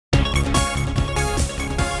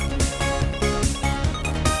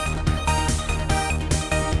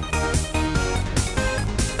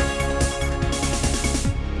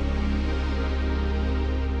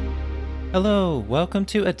Hello, welcome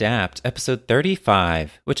to Adapt, episode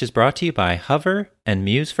 35, which is brought to you by Hover and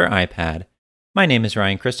Muse for iPad. My name is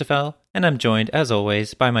Ryan Christoffel, and I'm joined, as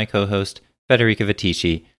always, by my co-host, Federico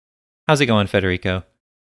Vitici. How's it going, Federico?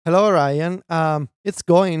 Hello, Ryan. It's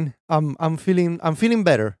going. I'm feeling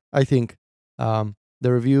better. I think. The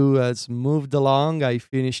review has moved along. I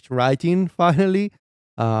finished writing finally.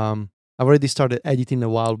 I've already started editing a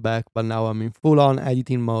while back, but now I'm in full on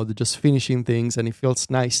editing mode, just finishing things, and it feels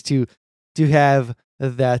nice to have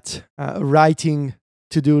that writing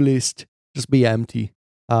to-do list just be empty.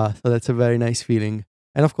 So that's a very nice feeling.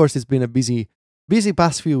 And of course, it's been a busy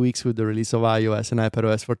past few weeks with the release of iOS and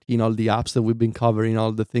iPadOS 14, all the apps that we've been covering,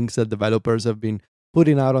 all the things that developers have been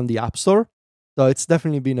putting out on the App Store. So it's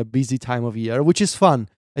definitely been a busy time of year, which is fun.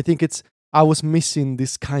 I was missing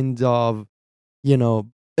this kind of,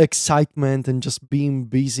 excitement and just being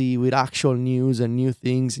busy with actual news and new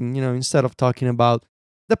things. And, instead of talking about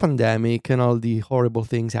the pandemic and all the horrible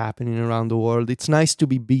things happening around the world, it's nice to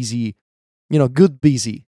be busy, good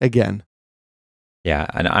busy again. Yeah,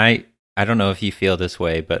 and I don't know if you feel this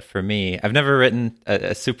way, but for me, I've never written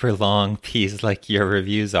a super long piece like your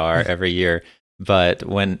reviews are every year. But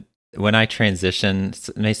when I transition,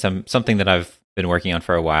 something that I've been working on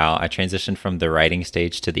for a while, I transitioned from the writing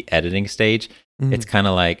stage to the editing stage. Mm-hmm. It's kind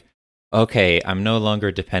of like, okay, I'm no longer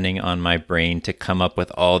depending on my brain to come up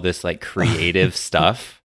with all this like creative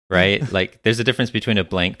stuff, right? Like there's a difference between a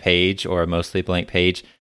blank page or a mostly blank page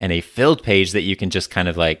and a filled page that you can just kind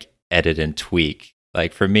of like edit and tweak.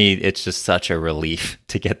 Like for me, it's just such a relief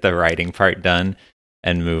to get the writing part done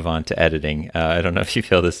and move on to editing. I don't know if you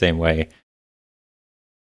feel the same way.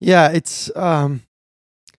 Yeah, it's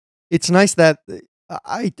nice that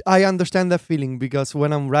I understand that feeling, because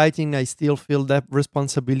when I'm writing, I still feel that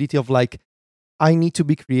responsibility of like, I need to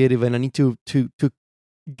be creative and I need to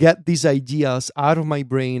get these ideas out of my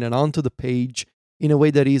brain and onto the page in a way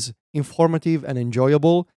that is informative and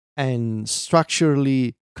enjoyable and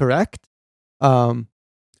structurally correct. And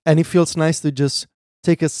it feels nice to just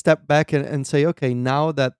take a step back and say, okay,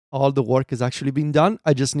 now that all the work has actually been done,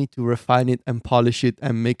 I just need to refine it and polish it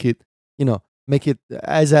and make it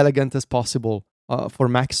as elegant as possible for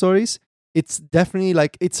MacStories. It's definitely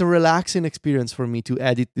like, it's a relaxing experience for me to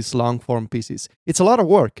edit these long form pieces. It's a lot of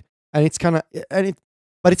work, and it's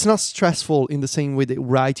but it's not stressful in the same way that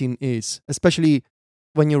writing is, especially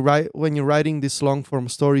when you're writing these long form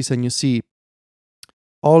stories and you see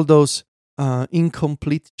all those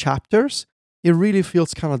incomplete chapters. It really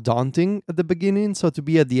feels kind of daunting at the beginning. So to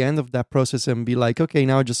be at the end of that process and be like, okay,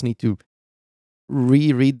 now I just need to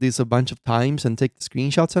reread this a bunch of times and take the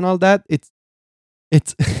screenshots and all that, it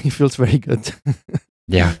feels very good.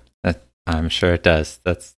 Yeah, I'm sure it does.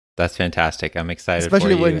 That's fantastic. I'm excited,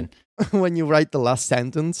 especially for you. When you write the last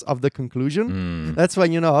sentence of the conclusion. That's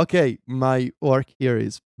when you know, okay, my work here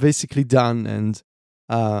is basically done. And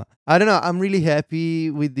I don't know, I'm really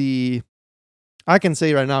happy with I can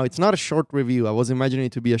say right now, it's not a short review. I was imagining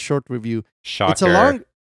it to be a short review. Shocker.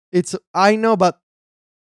 I know, but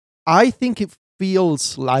I think it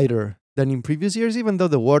feels lighter than in previous years, even though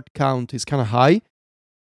the word count is kind of high.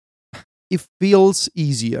 It feels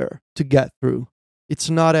easier to get through. It's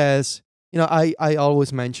not as, I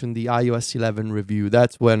always mention the iOS 11 review.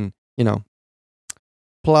 That's when,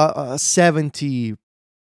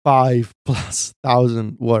 75 plus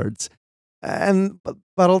thousand words. And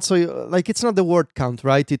but also, like, it's not the word count,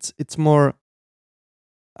 right? It's more,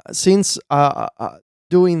 since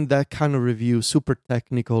doing that kind of review, super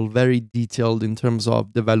technical, very detailed in terms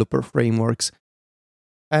of developer frameworks.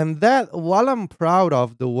 And that, while I'm proud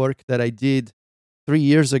of the work that I did 3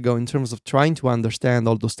 years ago in terms of trying to understand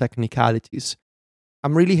all those technicalities,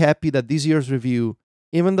 I'm really happy that this year's review,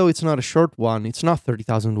 even though it's not a short one, it's not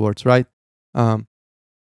 30,000 words, right?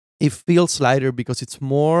 It feels lighter because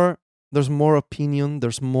there's more opinion,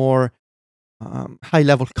 there's more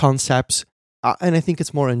high-level concepts, and I think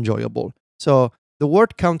it's more enjoyable. So the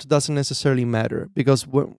word count doesn't necessarily matter, because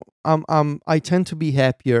I tend to be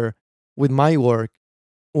happier with my work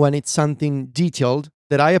when it's something detailed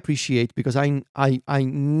that I appreciate, because I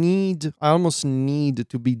almost need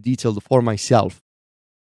to be detailed for myself.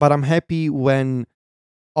 But I'm happy when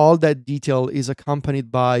all that detail is accompanied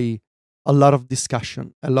by a lot of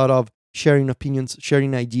discussion, a lot of sharing opinions,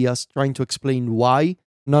 sharing ideas, trying to explain why,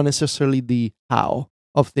 not necessarily the how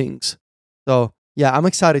of things. So yeah, I'm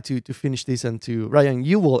excited to finish this, and Ryan,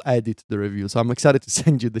 you will edit the review. So I'm excited to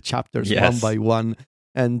send you the chapters one by one,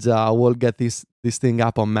 and we'll get this thing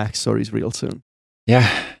up on MacStories real soon.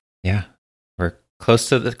 Yeah. You're close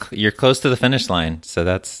to the finish line, so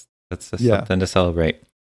that's something to celebrate.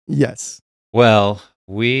 Yes. Well,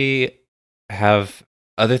 we have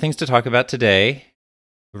other things to talk about today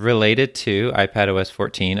related to iPadOS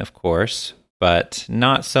 14, of course, but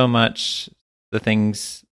not so much the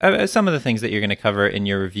things, some of the things that you're going to cover in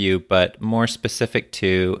your review, but more specific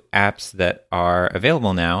to apps that are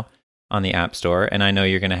available now on the App Store. And I know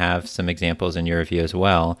you're going to have some examples in your review as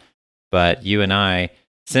well. But you and I,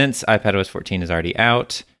 since iPadOS 14 is already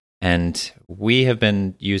out, and we have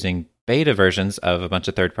been using beta versions of a bunch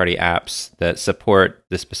of third-party apps that support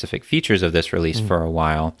the specific features of this release for a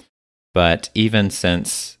while. But even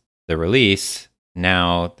since the release,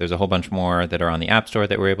 now there's a whole bunch more that are on the App Store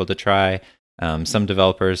that we're able to try. Some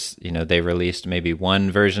developers, they released maybe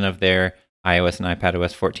one version of their iOS and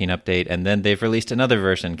iPadOS 14 update, and then they've released another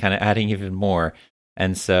version, kind of adding even more.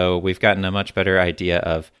 And so we've gotten a much better idea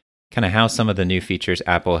of kind of how some of the new features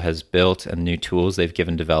Apple has built and new tools they've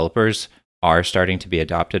given developers are starting to be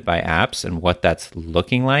adopted by apps and what that's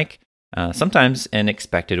looking like. Sometimes in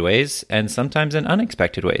expected ways and sometimes in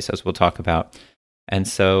unexpected ways, as we'll talk about. And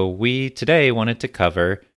so we today wanted to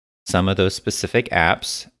cover some of those specific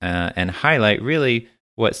apps and highlight really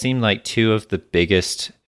what seemed like two of the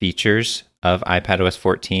biggest features of iPadOS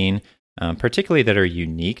 14, particularly that are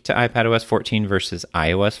unique to iPadOS 14 versus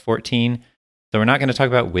iOS 14. So we're not going to talk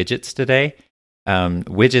about widgets today.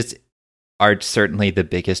 Widgets are certainly the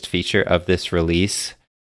biggest feature of this release.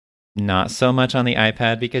 Not so much on the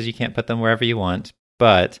iPad because you can't put them wherever you want.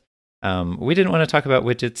 But we didn't want to talk about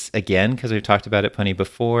widgets again because we've talked about it plenty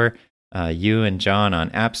before. You and John on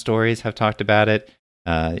App Stories have talked about it.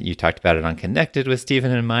 You talked about it on Connected with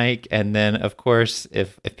Stephen and Mike. And then, of course,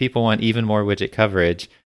 if people want even more widget coverage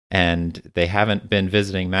and they haven't been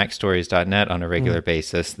visiting MacStories.net on a regular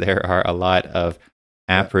basis, there are a lot of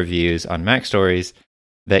app reviews on MacStories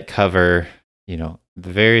that cover, the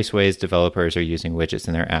various ways developers are using widgets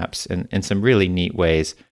in their apps in some really neat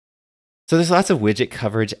ways. So there's lots of widget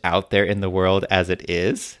coverage out there in the world as it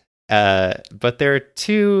is. But there are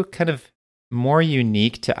two kind of more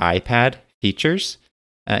unique to iPad features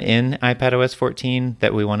in iPadOS 14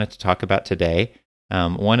 that we wanted to talk about today.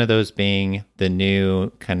 One of those being the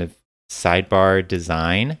new kind of sidebar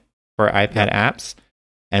design for iPad apps,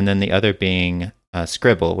 and then the other being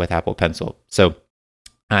Scribble with Apple Pencil. So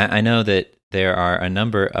I know that there are a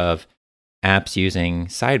number of apps using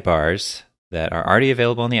sidebars that are already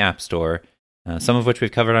available in the App Store, some of which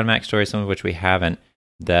we've covered on MacStories, some of which we haven't,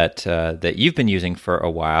 that you've been using for a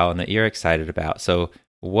while and that you're excited about. So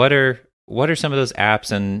what are some of those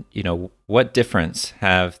apps, and what difference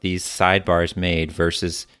have these sidebars made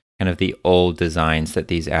versus kind of the old designs that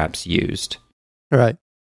these apps used? Right.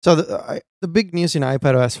 So the big news in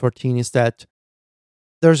iPadOS 14 is that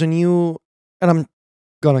there's a new, and I'm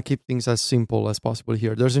gonna keep things as simple as possible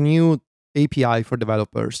here. There's a new API for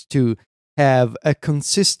developers to have a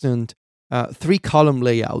consistent 3-column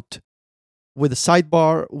layout with a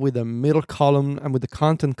sidebar, with a middle column, and with the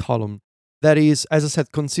content column that is, as I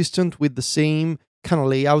said, consistent with the same kind of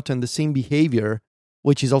layout and the same behavior,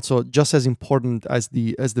 which is also just as important as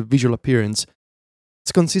the visual appearance.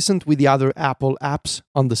 It's consistent with the other Apple apps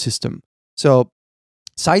on the system. So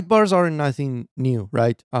sidebars are nothing new,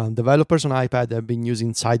 right? Developers on iPad have been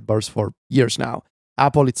using sidebars for years now.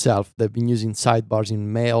 Apple itself, they've been using sidebars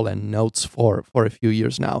in Mail and Notes for a few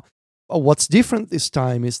years now. What's different this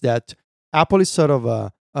time is that Apple is sort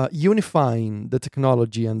of unifying the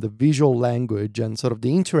technology and the visual language and sort of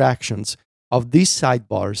the interactions of these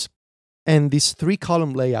sidebars and these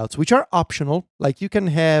 3-column layouts, which are optional. Like you can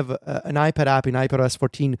have an iPad app in iPadOS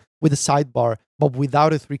 14 with a sidebar, but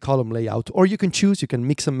without a 3-column layout. Or you can choose, you can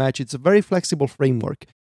mix and match. It's a very flexible framework.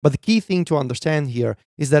 But the key thing to understand here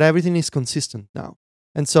is that everything is consistent now.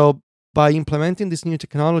 And so by implementing this new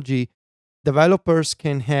technology, developers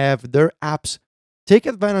can have their apps take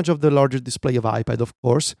advantage of the larger display of iPad, of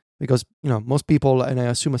course, because most people, and I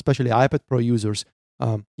assume especially iPad Pro users,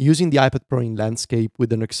 using the iPad Pro in landscape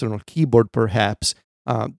with an external keyboard, perhaps,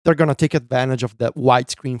 they're going to take advantage of that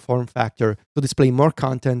widescreen form factor to display more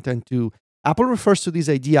content. And Apple refers to this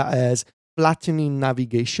idea as flattening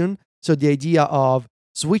navigation. So the idea of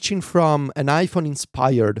switching from an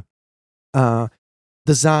iPhone-inspired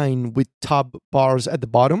design with tab bars at the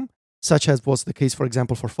bottom, such as was the case, for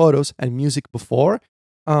example, for photos and music before,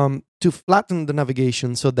 to flatten the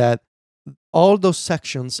navigation so that all those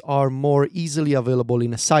sections are more easily available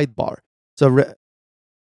in a sidebar. So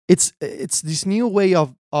it's this new way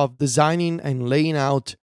of designing and laying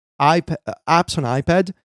out apps on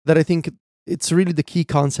iPad that I think it's really the key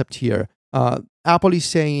concept here. Apple is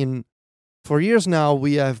saying, for years now,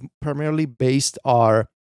 we have primarily based our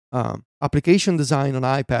application design on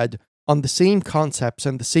iPad on the same concepts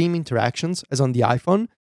and the same interactions as on the iPhone,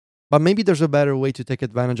 but maybe there's a better way to take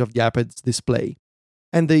advantage of the iPad's display.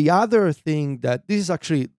 And the other thing that this is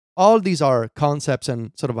actually, all these are concepts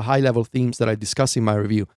and sort of high level themes that I discuss in my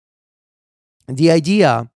review. And the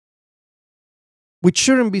idea, which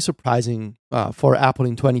shouldn't be surprising for Apple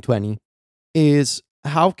in 2020, is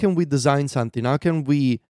how can we design something? How can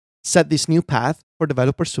we set this new path for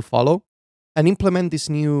developers to follow and implement these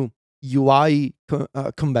new UI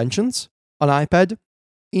conventions on iPad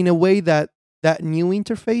in a way that that new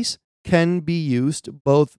interface can be used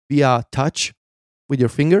both via touch with your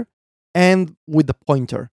finger and with the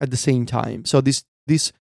pointer at the same time. So this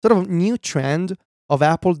sort of new trend of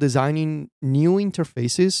Apple designing new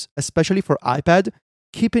interfaces, especially for iPad,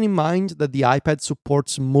 keeping in mind that the iPad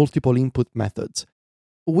supports multiple input methods.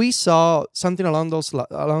 We saw something along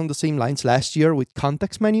the same lines last year with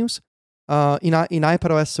context menus. In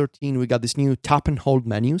iPadOS 13, we got these new tap and hold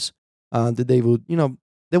menus that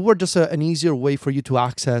they were just an easier way for you to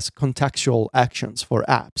access contextual actions for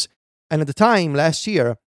apps. And at the time, last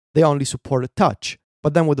year, they only supported touch.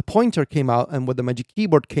 But then when the pointer came out and when the Magic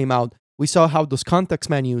Keyboard came out, we saw how those context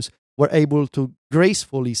menus were able to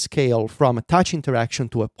gracefully scale from a touch interaction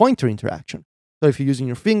to a pointer interaction. So if you're using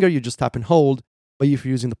your finger, you just tap and hold. But if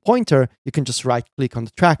you're using the pointer, you can just right-click on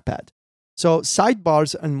the trackpad. So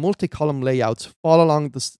sidebars and multi-column layouts follow along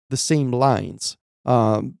the same lines.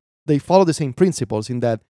 They follow the same principles in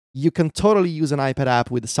that you can totally use an iPad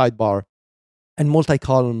app with a sidebar and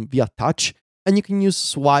multi-column via touch, and you can use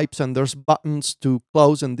swipes and there's buttons to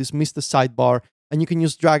close and dismiss the sidebar, and you can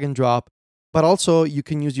use drag and drop, but also you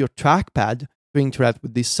can use your trackpad to interact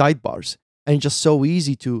with these sidebars. And it's just so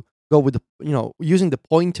easy to go with using the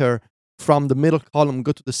pointer from the middle column,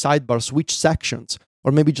 go to the sidebar, switch sections,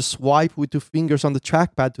 or maybe just swipe with 2 fingers on the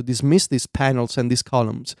trackpad to dismiss these panels and these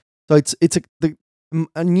columns. So it's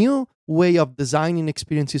a new way of designing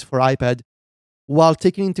experiences for iPad while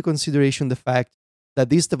taking into consideration the fact that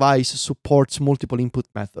this device supports multiple input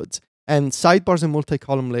methods. And sidebars and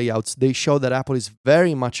multi-column layouts, they show that Apple is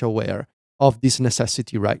very much aware of this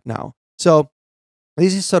necessity right now. So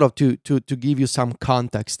this is sort of to give you some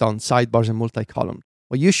context on sidebars and multi-column.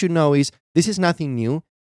 What you should know is this is nothing new.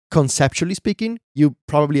 Conceptually speaking, you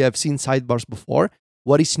probably have seen sidebars before.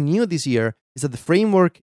 What is new this year is that the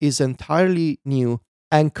framework is entirely new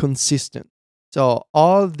and consistent. So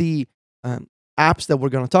all the apps that we're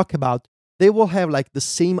going to talk about, they will have like the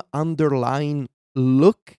same underlying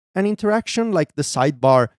look and interaction, like the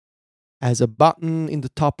sidebar has a button in the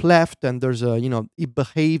top left and there's it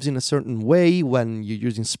behaves in a certain way when you're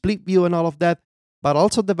using split view and all of that. But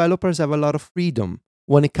also developers have a lot of freedom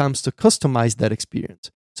when it comes to customize that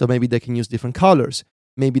experience. So maybe they can use different colors.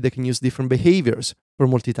 Maybe they can use different behaviors for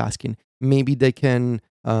multitasking. Maybe they can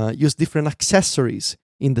use different accessories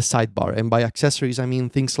in the sidebar. And by accessories, I mean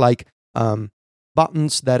things like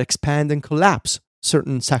buttons that expand and collapse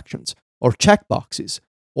certain sections, or checkboxes,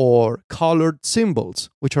 or colored symbols,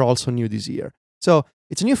 which are also new this year. So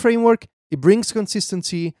it's a new framework. It brings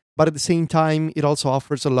consistency, but at the same time, it also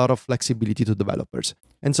offers a lot of flexibility to developers.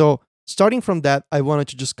 And so starting from that, I wanted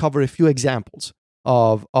to just cover a few examples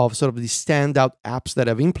of sort of the standout apps that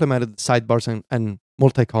have implemented sidebars and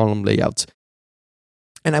multi-column layouts.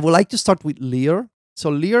 And I would like to start with Leer. So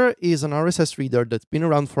Leer is an RSS reader that's been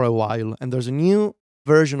around for a while, and there's a new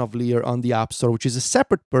version of Leer on the App Store, which is a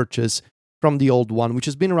separate purchase from the old one, which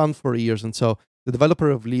has been around for years. And so the developer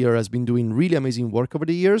of Leer has been doing really amazing work over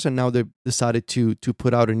the years, and now they've decided to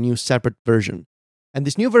put out a new separate version. And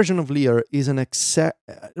this new version of Leer is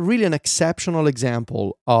really an exceptional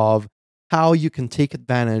example of how you can take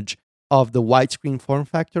advantage of the widescreen form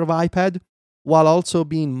factor of iPad, while also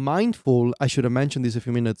being mindful, I should have mentioned this a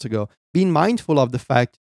few minutes ago, being mindful of the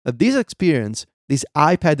fact that this experience, this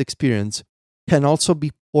iPad experience, can also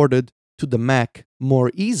be ported to the Mac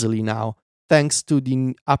more easily now, thanks to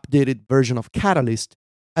the updated version of Catalyst,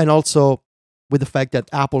 and also with the fact that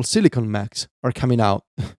Apple Silicon Macs are coming out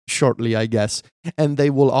shortly, I guess, and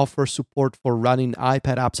they will offer support for running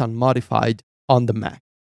iPad apps unmodified on the Mac.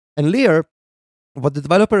 And Leer, what the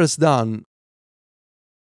developer has done,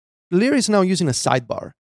 Leer is now using a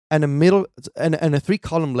sidebar and a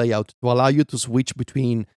 3-column layout to allow you to switch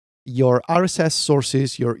between your RSS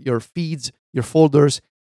sources, your feeds, your folders,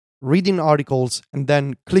 reading articles, and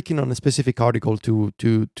then clicking on a specific article to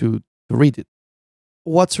read it.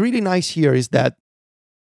 What's really nice here is that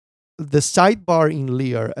the sidebar in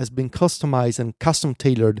Leer has been customized and custom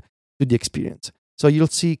tailored to the experience. So you'll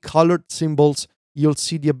see colored symbols, you'll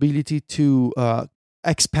see the ability to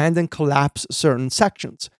expand and collapse certain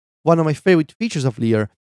sections. One of my favorite features of Leer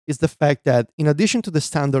is the fact that in addition to the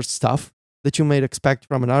standard stuff that you may expect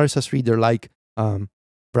from an RSS reader, like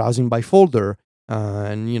browsing by folder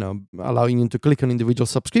and allowing you to click on individual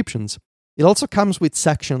subscriptions, It also comes with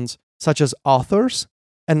sections such as authors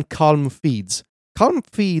and column feeds. Column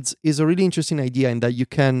feeds is a really interesting idea in that you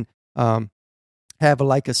can have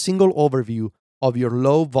like a single overview of your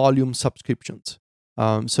low volume subscriptions.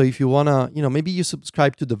 So if you want to, maybe you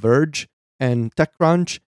subscribe to The Verge and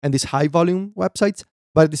TechCrunch and these high volume websites,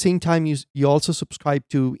 but at the same time, you also subscribe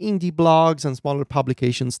to indie blogs and smaller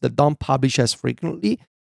publications that don't publish as frequently.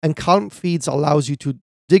 And column feeds allows you to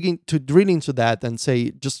drill into that and say,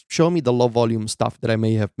 just show me the low volume stuff that I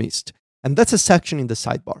may have missed. And that's a section in the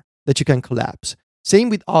sidebar that you can collapse. Same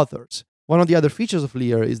with authors. One of the other features of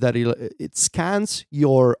Lear is that it scans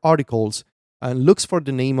your articles and looks for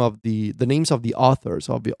the names of the authors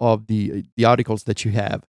of the articles that you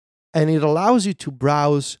have. And it allows you to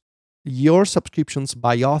browse your subscriptions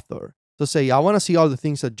by author. So say, I want to see all the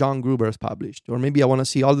things that John Gruber has published, or maybe I want to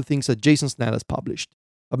see all the things that Jason Snell has published.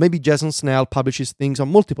 Or maybe Jason Snell publishes things on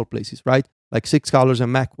multiple places, right? Like 6 Scholars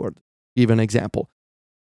and Macworld, give an example.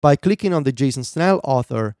 By clicking on the Jason Snell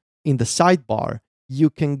author in the sidebar, you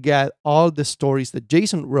can get all the stories that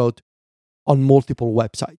Jason wrote on multiple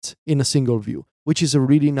websites in a single view, which is a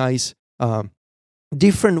really nice,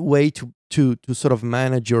 different way to sort of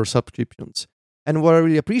manage your subscriptions. And what I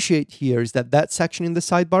really appreciate here is that section in the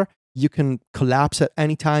sidebar, you can collapse at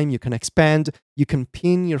any time, you can expand, you can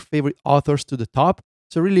pin your favorite authors to the top.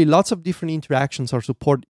 So really lots of different interactions are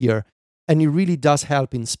supported here. And it really does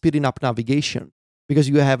help in speeding up navigation because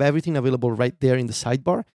you have everything available right there in the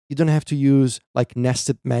sidebar. You don't have to use like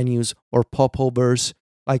nested menus or popovers.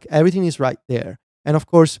 Like everything is right there. And of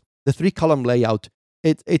course, the 3-column layout,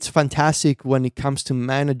 it's fantastic when it comes to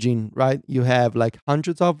managing, right? You have like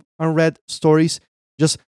hundreds of unread stories,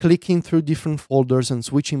 just clicking through different folders and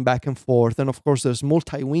switching back and forth. And of course, there's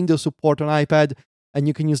multi-window support on iPad, and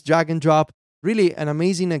you can use drag and drop. Really an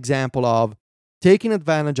amazing example of taking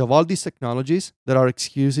advantage of all these technologies that are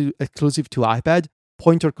exclusive to iPad,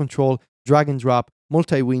 pointer control, drag and drop,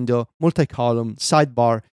 multi-window, multi-column,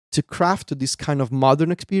 sidebar, to craft this kind of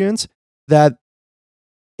modern experience that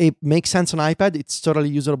it makes sense on iPad. It's totally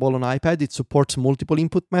usable on iPad. It supports multiple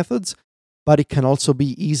input methods, but it can also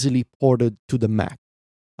be easily ported to the Mac.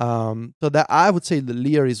 So that I would say the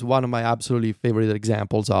Lear is one of my absolutely favorite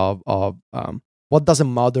examples of what does a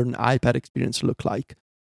modern iPad experience look like.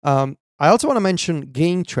 I also want to mention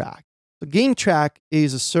GameTrack. So GameTrack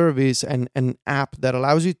is a service and an app that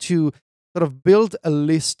allows you to sort of build a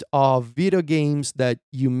list of video games that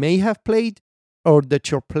you may have played or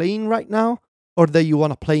that you're playing right now or that you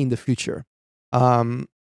want to play in the future.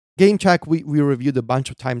 GameTrack, we reviewed a bunch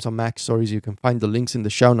of times on Mac Stories. You can find the links in the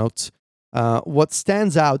show notes. What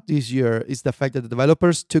stands out this year is the fact that the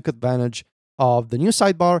developers took advantage of the new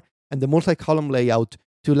sidebar and the multi-column layout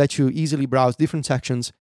to let you easily browse different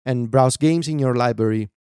sections and browse games in your library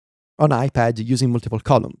on iPad using multiple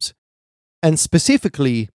columns. And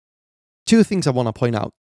specifically, 2 things I want to point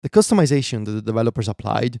out. The customization that the developers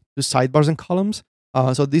applied to sidebars and columns.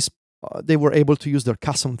 So they were able to use their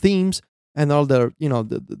custom themes and all their,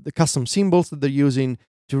 the custom symbols that they're using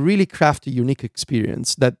to really craft a unique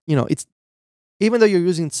experience that, it's, even though you're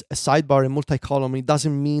using a sidebar and multi-column, it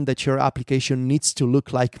doesn't mean that your application needs to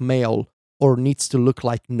look like Mail or needs to look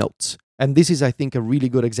like Notes. And this is, I think, a really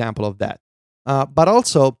good example of that. But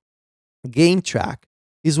also, GameTrack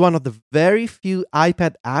is one of the very few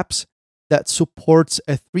iPad apps that supports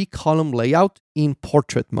a 3-column layout in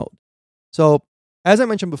portrait mode. So, as I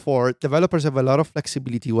mentioned before, developers have a lot of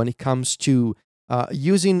flexibility when it comes to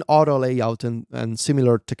using auto layout and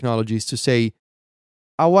similar technologies to say,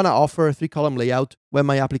 I want to offer a 3-column layout when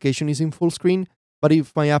my application is in full screen, but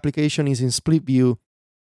if my application is in split view,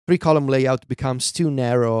 3-column layout becomes too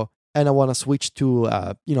narrow, and I want to switch to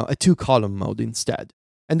a 2-column mode instead.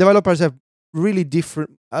 And developers have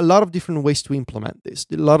a lot of different ways to implement this,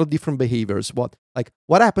 a lot of different behaviors. What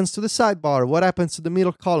happens to the sidebar? What happens to the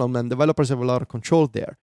middle column? And developers have a lot of control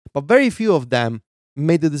there. But very few of them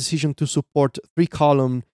made the decision to support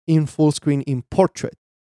 3-column in full screen in portrait.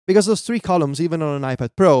 Because those 3 columns, even on an iPad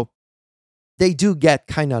Pro, they do get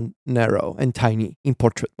kind of narrow and tiny in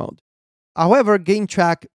portrait mode. However,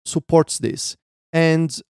 GameTrack supports this.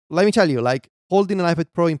 And let me tell you, holding an iPad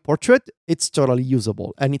Pro in portrait, it's totally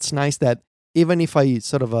usable. And it's nice that even if I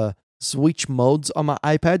sort of switch modes on my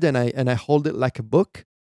iPad and I hold it like a book,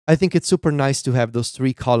 I think it's super nice to have those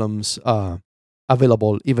 3 columns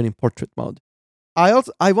available even in portrait mode. I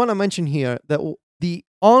want to mention here that the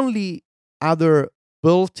only other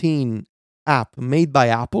built-in app made by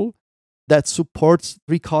Apple that supports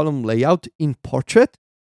 3-column layout in portrait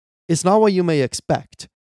is not what you may expect.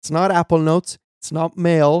 It's not Apple Notes, it's not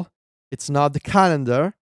Mail, it's not the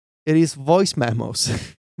calendar, it is voice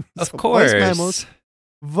memos. Of course. Voice memos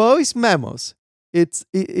Voice Memos. It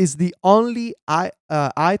is the only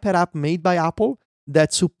iPad app made by Apple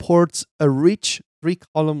that supports a rich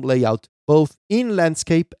three-column layout, both in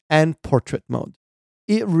landscape and portrait mode.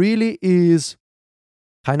 It really is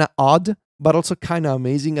kind of odd, but also kind of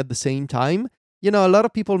amazing at the same time. You know, a lot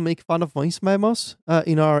of people make fun of voice memos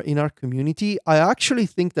in our community. I actually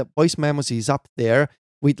think that voice memos is up there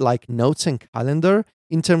with like notes and calendar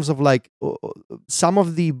in terms of like some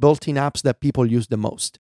of the built-in apps that people use the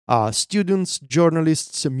most. Students,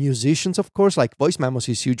 journalists, musicians, of course. Like voice memos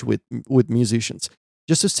is huge with musicians,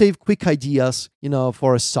 just to save quick ideas, you know,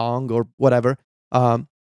 for a song or whatever. And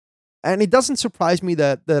it doesn't surprise me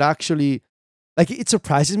that actually, like, it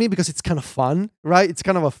surprises me because it's kind of fun, right? It's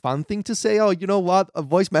kind of a fun thing to say, oh, you know what?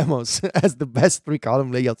 Voice memos has the best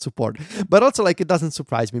three-column layout support. But also, like, it doesn't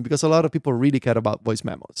surprise me because a lot of people really care about voice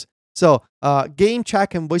memos. So, game,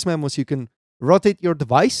 chat, and voice memos, you can rotate your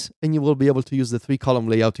device and you will be able to use the three-column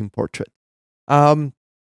layout in portrait. Couple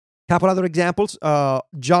other examples.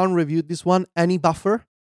 John reviewed this one, AnyBuffer.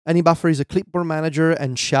 AnyBuffer is a clipboard manager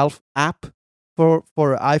and shelf app for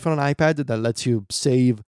iPhone and iPad that lets you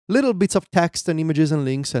save little bits of text and images and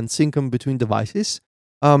links and sync them between devices.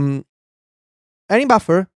 AnyBuffer,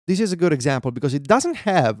 this is a good example because it doesn't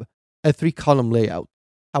have a three-column layout.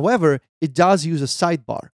 However, it does use a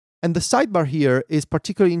sidebar. And the sidebar here is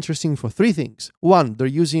particularly interesting for three things. One, they're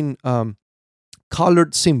using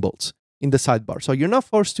colored symbols in the sidebar. So you're not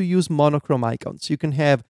forced to use monochrome icons. You can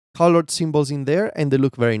have colored symbols in there and they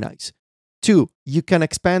look very nice. Two, you can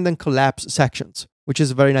expand and collapse sections, which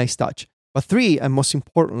is a very nice touch. But three, and most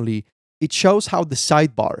importantly, it shows how the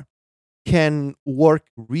sidebar can work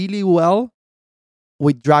really well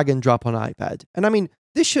with drag and drop on iPad. And I mean,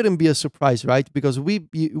 this shouldn't be a surprise, right? Because we've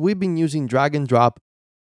been using drag and drop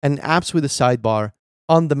and apps with a sidebar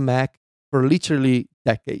on the Mac for literally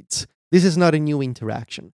decades. This is not a new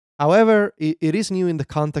interaction. However, it is new in the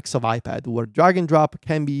context of iPad, where drag and drop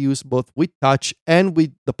can be used both with touch and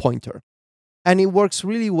with the pointer. And it works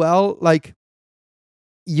really well. Like,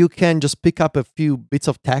 you can just pick up a few bits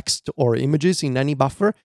of text or images in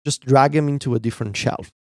AnyBuffer, just drag them into a different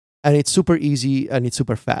shelf. And it's super easy and it's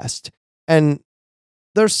super fast. And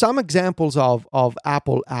there's some examples of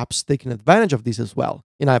Apple apps taking advantage of this as well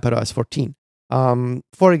in iPadOS 14.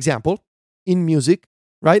 For example, in music,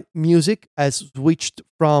 right? Music has switched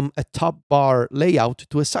from a top bar layout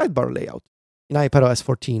to a sidebar layout in iPadOS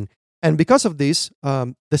 14. And because of this,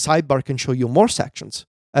 the sidebar can show you more sections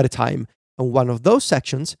at a time. And one of those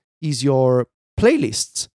sections is your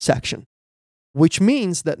playlists section, which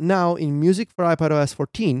means that now in music for iPadOS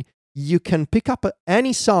 14, you can pick up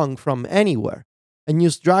any song from anywhere and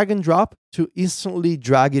use drag and drop to instantly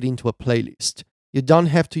drag it into a playlist. You don't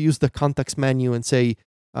have to use the context menu and say,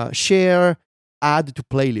 share, add to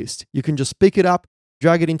playlist. You can just pick it up,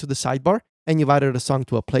 drag it into the sidebar, and you've added a song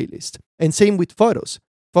to a playlist. And same with photos.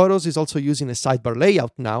 Photos is also using a sidebar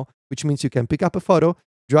layout now, which means you can pick up a photo,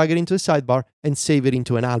 drag it into the sidebar, and save it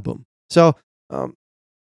into an album. So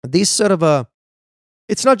this sort of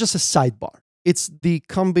it's not just a sidebar. It's the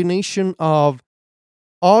combination of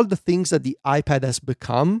all the things that the iPad has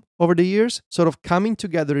become over the years, sort of coming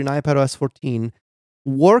together in iPadOS 14,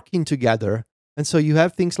 working together. And so you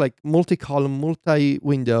have things like multi-column,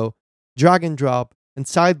 multi-window, drag and drop, and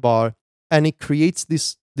sidebar, and it creates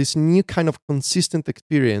this new kind of consistent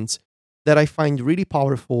experience that I find really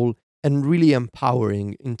powerful and really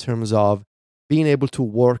empowering in terms of being able to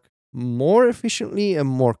work more efficiently and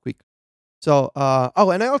more quickly. So,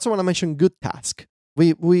 and I also want to mention Good Task.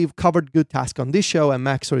 We've covered Good Task on this show and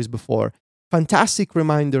Mac Stories before. Fantastic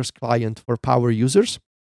reminders client for power users.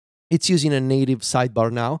 It's using a native sidebar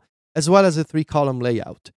now, as well as a three-column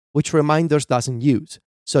layout, which Reminders doesn't use.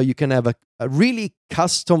 So you can have a really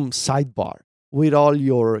custom sidebar with all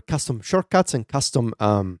your custom shortcuts and custom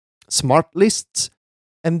smart lists.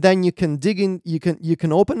 And then you can dig in, you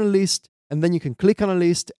can open a list, and then you can click on a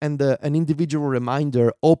list, and an individual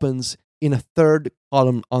reminder opens in a third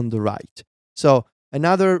column on the right. So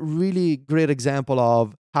another really great example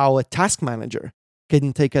of how a task manager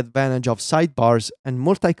can take advantage of sidebars and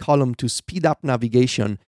multi-column to speed up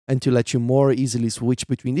navigation and to let you more easily switch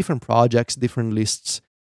between different projects, different lists,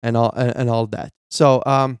 and all that. So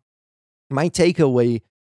my takeaway,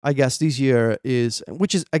 I guess, this year is,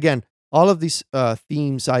 which is, again, all of these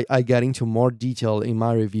themes I get into more detail in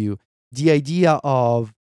my review. The idea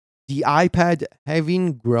of the iPad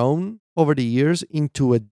having grown over the years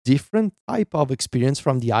into a different type of experience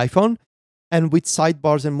from the iPhone. And with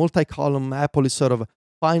sidebars and multi-column, Apple is sort of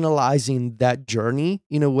finalizing that journey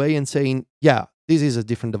in a way and saying, yeah, this is a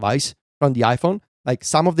different device from the iPhone. Like,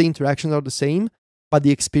 some of the interactions are the same, but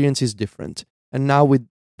the experience is different. And now with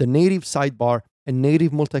the native sidebar and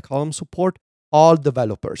native multi-column support, all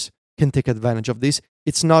developers can take advantage of this.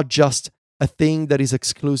 It's not just a thing that is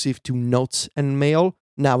exclusive to Notes and Mail.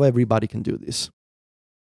 Now everybody can do this.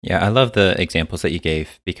 Yeah, I love the examples that you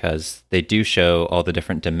gave because they do show all the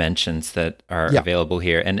different dimensions that are available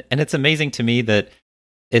here. And it's amazing to me that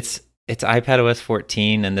it's iPadOS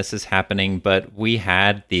 14 and this is happening, but we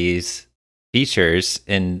had these features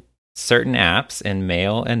in certain apps in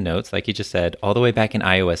Mail and Notes, like you just said, all the way back in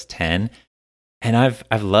iOS 10. And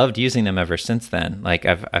I've loved using them ever since then. Like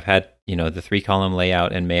I've had, the 3-column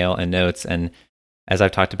layout in Mail and Notes, and as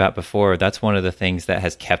I've talked about before, that's one of the things that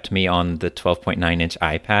has kept me on the 12.9-inch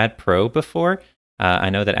iPad Pro before. I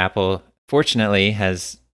know that Apple, fortunately,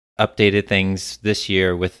 has updated things this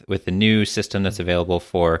year with the new system that's available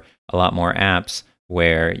for a lot more apps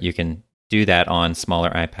where you can do that on smaller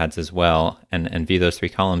iPads as well and view those 3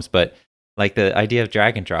 columns. But like the idea of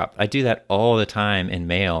drag and drop, I do that all the time in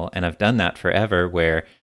Mail, and I've done that forever where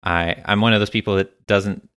I'm one of those people that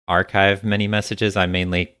doesn't archive many messages. I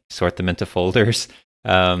mainly sort them into folders.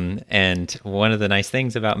 And one of the nice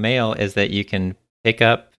things about Mail is that you can pick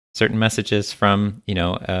up certain messages from,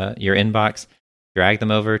 your inbox, drag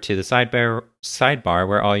them over to the sidebar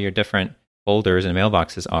where all your different folders and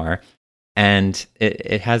mailboxes are. And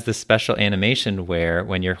it has this special animation where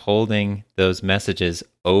when you're holding those messages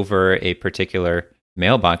over a particular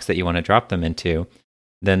mailbox that you want to drop them into,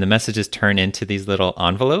 then the messages turn into these little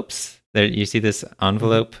envelopes. There, you see this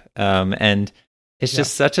envelope, and it's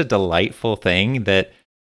just such a delightful thing that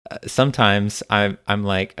sometimes I'm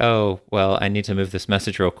like, oh, well, I need to move this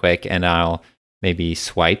message real quick, and I'll maybe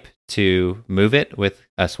swipe to move it with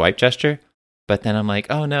a swipe gesture. But then I'm like,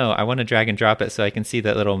 oh no, I want to drag and drop it so I can see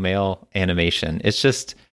that little Mail animation.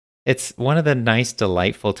 It's one of the nice,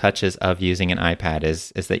 delightful touches of using an iPad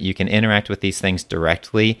is that you can interact with these things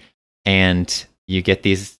directly, and you get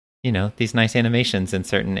these nice animations in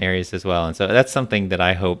certain areas as well. And so that's something that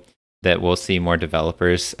I hope that we'll see more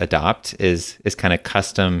developers adopt is kind of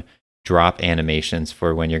custom drop animations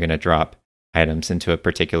for when you're going to drop items into a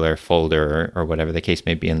particular folder or whatever the case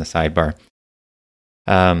may be in the sidebar.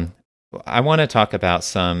 I want to talk about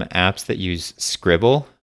some apps that use Scribble,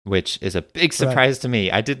 which is a big surprise to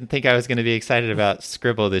me. I didn't think I was going to be excited about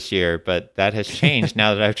Scribble this year, but that has changed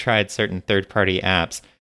now that I've tried certain third-party apps.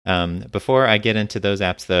 Before I get into those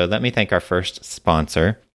apps, though, let me thank our first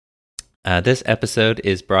sponsor. This episode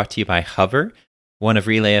is brought to you by Hover, one of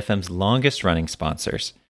Relay FM's longest-running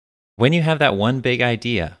sponsors. When you have that one big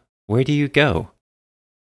idea, where do you go?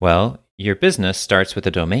 Well, your business starts with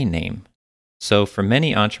a domain name. So for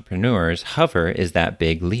many entrepreneurs, Hover is that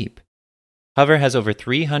big leap. Hover has over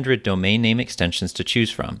 300 domain name extensions to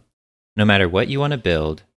choose from. No matter what you want to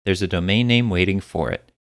build, there's a domain name waiting for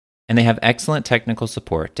it. And they have excellent technical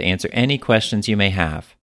support to answer any questions you may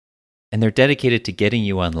have. And they're dedicated to getting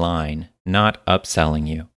you online, not upselling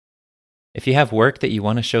you. If you have work that you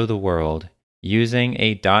want to show the world, using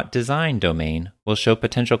a .design domain will show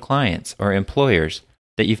potential clients or employers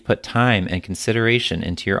that you've put time and consideration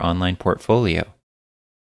into your online portfolio.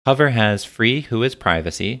 Hover has free Whois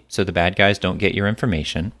privacy, so the bad guys don't get your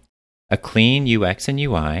information, a clean UX and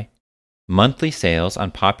UI, monthly sales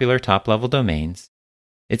on popular top-level domains.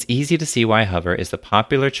 It's easy to see why Hover is the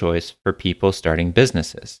popular choice for people starting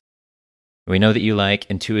businesses. We know that you like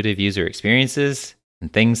intuitive user experiences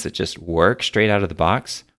and things that just work straight out of the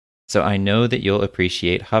box, so I know that you'll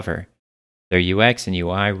appreciate Hover. Their UX and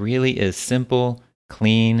UI really is simple,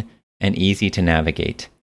 clean, and easy to navigate.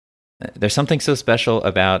 There's something so special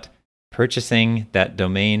about purchasing that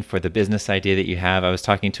domain for the business idea that you have. I was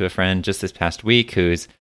talking to a friend just this past week who's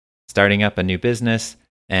starting up a new business,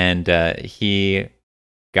 and he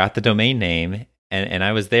got the domain name, and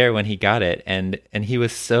I was there when he got it, and he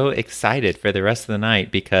was so excited for the rest of the night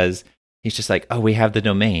because he's just like, oh, we have the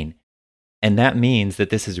domain. And that means that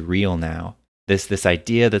this is real now. This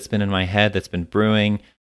idea that's been in my head, that's been brewing,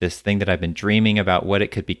 this thing that I've been dreaming about what it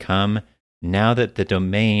could become, now that the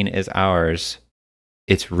domain is ours,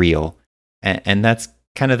 it's real. And that's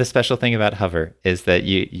kind of the special thing about Hover, is that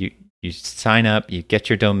you sign up, you get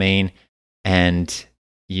your domain, and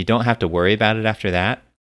you don't have to worry about it after that.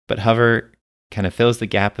 But Hover kind of fills the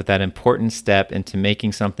gap with that important step into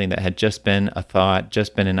making something that had just been a thought,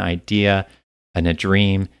 just been an idea and a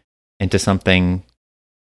dream, into something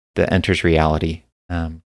that enters reality.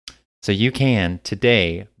 So you can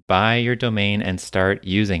today buy your domain and start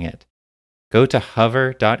using it. Go to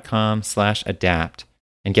hover.com/adapt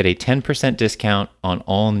and get a 10% discount on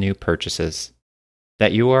all new purchases.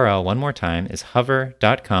 That URL one more time is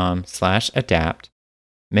hover.com/adapt.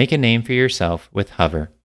 Make a name for yourself with Hover.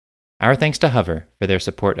 Our thanks to Hover for their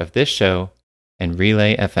support of this show and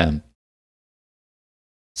Relay FM.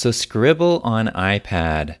 So Scribble on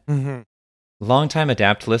iPad. Mm-hmm. Longtime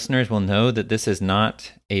Adapt listeners will know that this is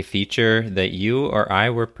not a feature that you or I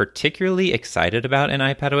were particularly excited about in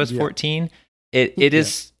iPadOS 14. It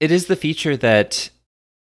is the feature that,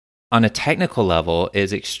 on a technical level,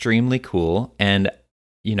 is extremely cool. And,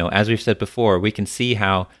 as we've said before, we can see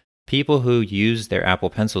how people who use their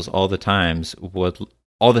Apple Pencils all the time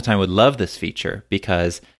would love this feature,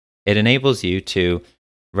 because it enables you to,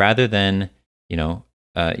 rather than,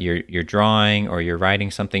 you're drawing or you're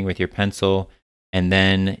writing something with your pencil, and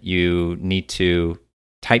then you need to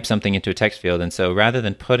type something into a text field. And so rather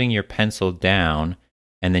than putting your pencil down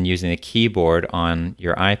and then using the keyboard on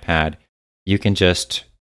your iPad, you can just,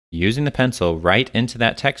 using the pencil, write into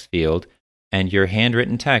that text field, and your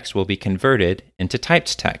handwritten text will be converted into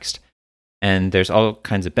typed text. And there's all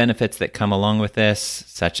kinds of benefits that come along with this,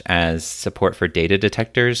 such as support for data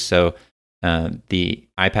detectors. So the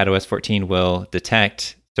iPadOS 14 will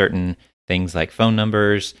detect certain things like phone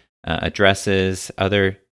numbers, addresses,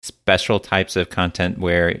 other special types of content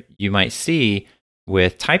where you might see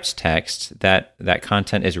with typed text that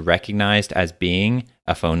content is recognized as being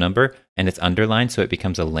a phone number and it's underlined, so it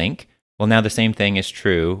becomes a link. Well, now the same thing is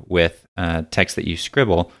true with text that you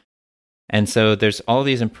scribble. And so there's all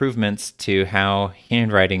these improvements to how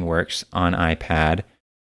handwriting works on iPad,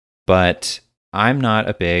 but I'm not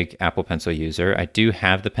a big Apple Pencil user. I do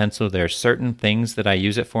have the pencil. There are certain things that I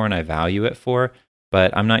use it for and I value it for,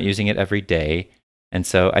 but I'm not using it every day. And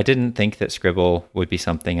so I didn't think that Scribble would be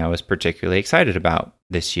something I was particularly excited about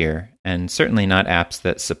this year, and certainly not apps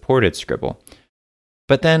that supported Scribble.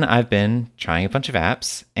 But then I've been trying a bunch of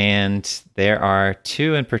apps, and there are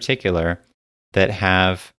two in particular that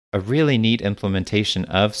have a really neat implementation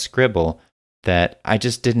of Scribble that I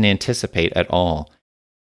just didn't anticipate at all.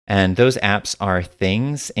 And those apps are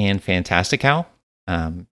Things and Fantastical.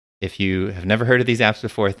 If you have never heard of these apps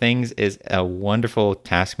before, Things is a wonderful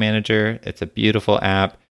task manager. It's a beautiful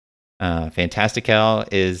app. Fantastical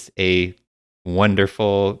is a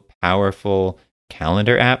wonderful, powerful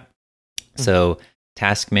calendar app. Mm-hmm. So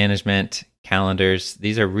task management, calendars,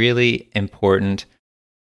 these are really important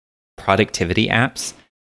productivity apps.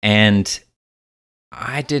 And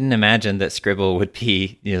I didn't imagine that Scribble would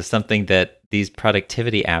be something that these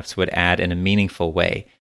productivity apps would add in a meaningful way.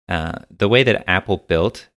 The way that Apple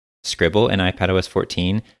built Scribble in iPadOS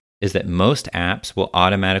 14 is that most apps will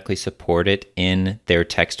automatically support it in their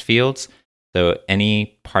text fields. So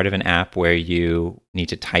any part of an app where you need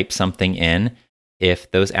to type something in,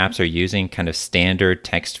 if those apps are using kind of standard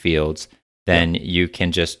text fields, then you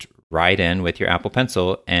can just write in with your Apple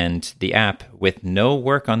Pencil, and the app, with no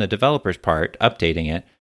work on the developer's part updating it,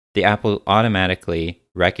 the app will automatically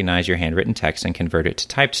recognize your handwritten text and convert it to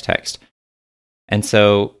typed text. And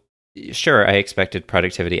so, sure, I expected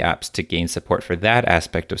productivity apps to gain support for that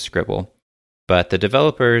aspect of Scribble, but the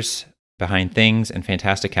developers behind Things and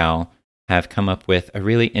Fantastical have come up with a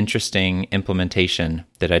really interesting implementation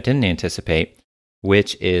that I didn't anticipate,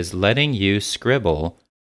 which is letting you scribble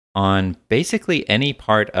on basically any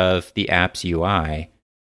part of the app's UI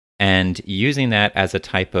and using that as a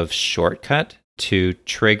type of shortcut to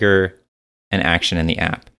trigger an action in the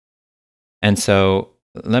app. And so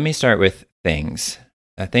let me start with Things.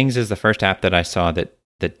 Things is the first app that I saw that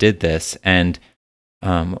did this. And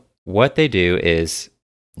what they do is,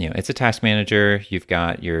 it's a task manager. You've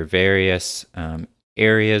got your various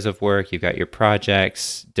areas of work. You've got your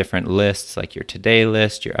projects, different lists, like your today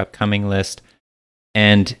list, your upcoming list.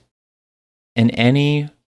 And in any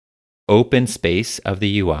open space of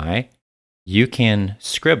the UI, you can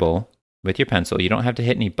scribble with your pencil. You don't have to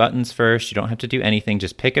hit any buttons first. You don't have to do anything.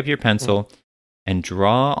 Just pick up your pencil and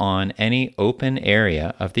draw on any open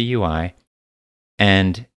area of the UI,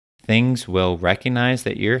 and Things will recognize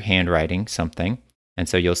that you're handwriting something. And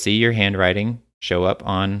so you'll see your handwriting show up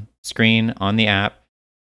on screen on the app.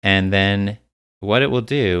 And then what it will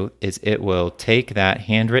do is it will take that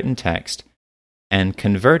handwritten text and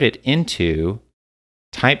convert it into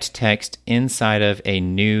typed text inside of a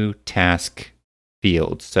new task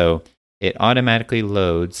field. So it automatically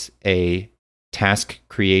loads a task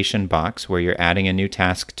creation box where you're adding a new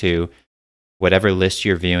task to whatever list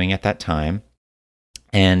you're viewing at that time.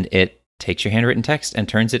 And it takes your handwritten text and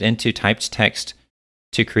turns it into typed text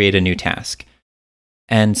to create a new task.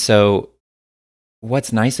 And so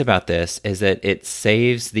what's nice about this is that it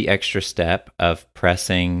saves the extra step of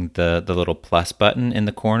pressing the little plus button in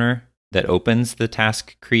the corner that opens the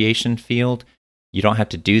task creation field. You don't have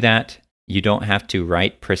to do that. You don't have to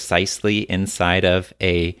write precisely inside of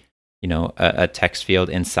a text field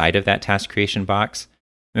inside of that task creation box.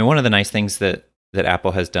 I mean, one of the nice things that that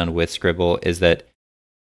Apple has done with Scribble is that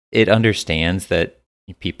it understands that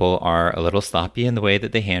people are a little sloppy in the way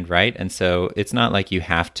that they handwrite, and so it's not like you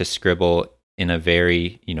have to scribble in a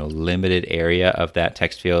very limited area of that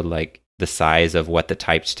text field, like the size of what the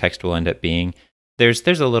typed text will end up being. There's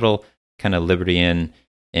a little kind of liberty in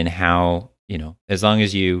how, as long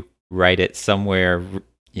as you write it somewhere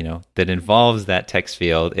that involves that text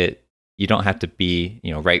field, you don't have to be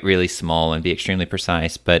write really small and be extremely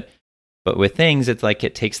precise. But with things, it's like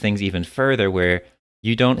it takes things even further, where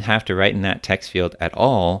you don't have to write in that text field at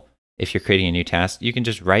all. If you're creating a new task, you can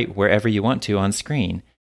just write wherever you want to on screen.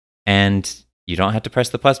 And you don't have to press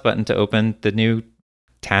the plus button to open the new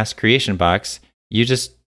task creation box. You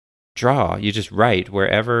just draw, you just write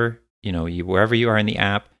wherever, wherever you are in the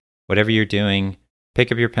app, whatever you're doing,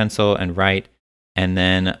 pick up your pencil and write. And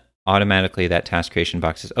then automatically that task creation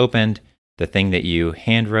box is opened. The thing that you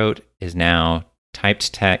hand wrote is now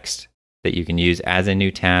typed text that you can use as a new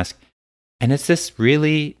task. And it's this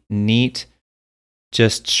really neat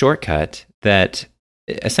just shortcut that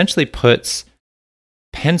essentially puts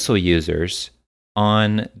pencil users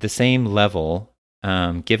on the same level,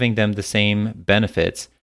 giving them the same benefits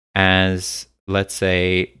as, let's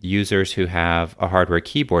say, users who have a hardware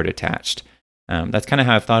keyboard attached. That's kind of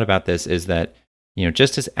how I've thought about this, is that,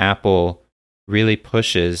 just as Apple really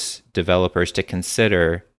pushes developers to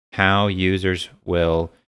consider how users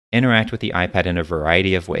will interact with the iPad in a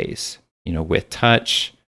variety of ways, with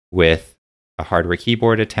touch, with a hardware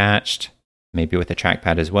keyboard attached, maybe with a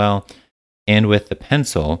trackpad as well, and with the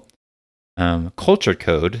pencil. Cultured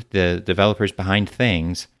Code, the developers behind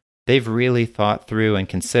Things, they've really thought through and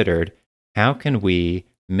considered, how can we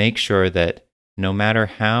make sure that no matter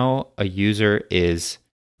how a user is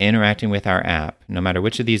interacting with our app, no matter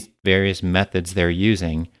which of these various methods they're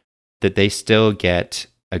using, that they still get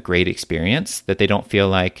a great experience, that they don't feel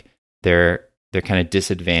like they're kind of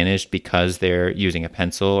disadvantaged because they're using a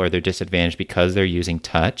pencil, or they're disadvantaged because they're using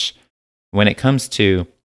touch. When it comes to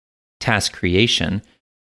task creation,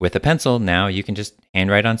 with a pencil, now you can just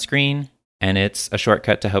handwrite on screen, and it's a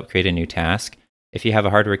shortcut to help create a new task. If you have a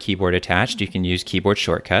hardware keyboard attached, you can use keyboard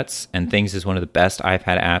shortcuts, and Things is one of the best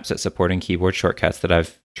iPad apps at supporting keyboard shortcuts that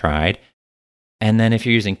I've tried. And then if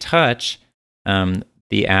you're using touch,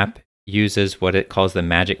 the app uses what it calls the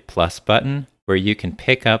magic plus button, where you can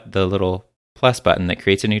pick up the little plus button that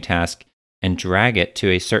creates a new task and drag it to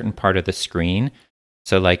a certain part of the screen.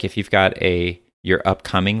 So like if you've got your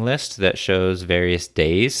upcoming list that shows various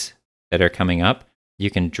days that are coming up, you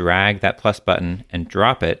can drag that plus button and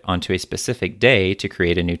drop it onto a specific day to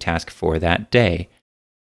create a new task for that day.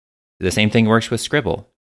 The same thing works with Scribble.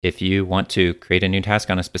 If you want to create a new task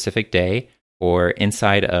on a specific day, or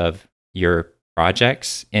inside of your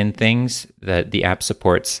projects in Things, that the app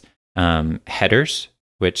supports headers,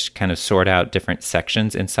 which kind of sort out different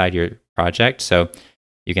sections inside your project. So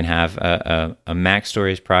you can have a Mac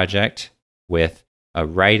Stories project with a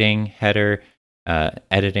writing header,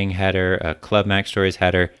 editing header, a Club Mac Stories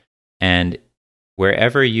header, and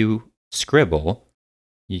wherever you scribble,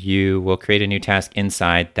 you will create a new task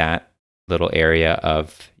inside that little area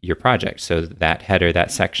of your project. So that header,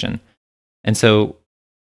 that section. And so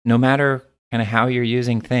no matter kind of how you're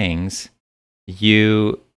using Things,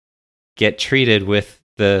 you get treated with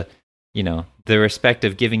the respect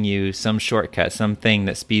of giving you some shortcut, something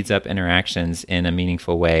that speeds up interactions in a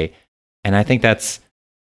meaningful way. And I think I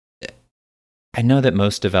know that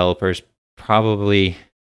most developers probably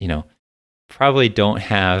don't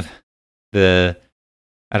have the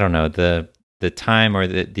time or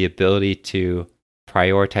the ability to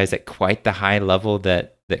prioritize at quite the high level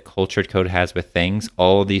that Cultured Code has with Things,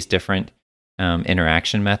 all these different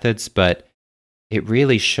interaction methods. But it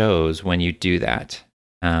really shows when you do that.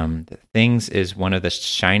 Things is one of the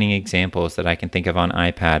shining examples that I can think of on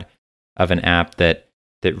iPad of an app that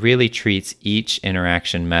really treats each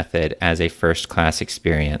interaction method as a first-class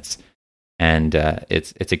experience. And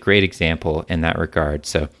it's a great example in that regard.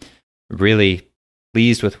 So really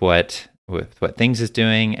pleased with what Things is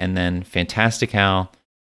doing. And then Fantastical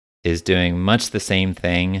is doing much the same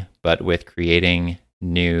thing, but with creating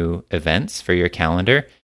new events for your calendar.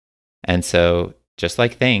 And so just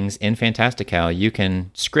like Things, in Fantastical, you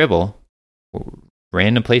can scribble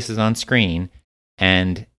random places on screen,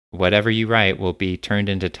 and whatever you write will be turned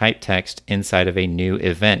into typed text inside of a new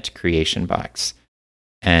event creation box.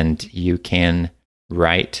 And you can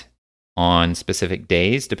write on specific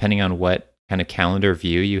days, depending on what kind of calendar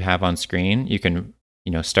view you have on screen. You can,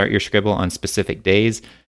 start your scribble on specific days,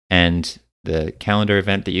 and the calendar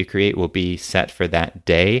event that you create will be set for that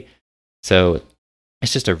day. So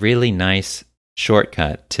it's just a really nice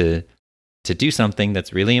shortcut to to do something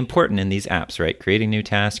that's really important in these apps, right? Creating new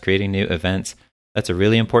tasks, creating new events. That's a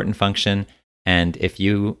really important function. And if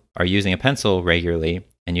you are using a pencil regularly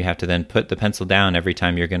and you have to then put the pencil down every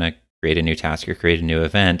time you're going to create a new task or create a new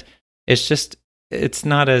event, it's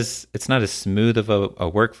not as smooth of a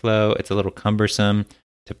workflow. It's a little cumbersome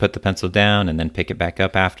to put the pencil down and then pick it back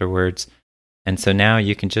up afterwards. And so now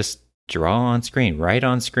you can just draw on screen, right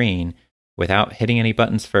on screen, without hitting any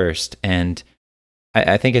buttons first. And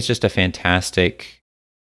I think it's just a fantastic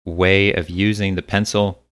way of using the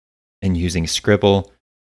pencil and using Scribble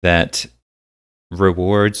that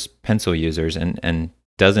rewards pencil users and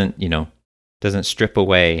doesn't strip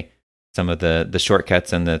away some of the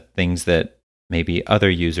shortcuts and the things that maybe other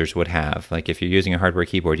users would have. Like if you're using a hardware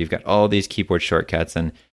keyboard, you've got all these keyboard shortcuts,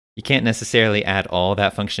 and you can't necessarily add all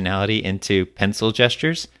that functionality into pencil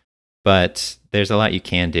gestures, but there's a lot you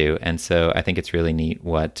can do. And so I think it's really neat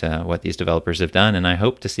what these developers have done, and I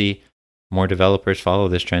hope to see more developers follow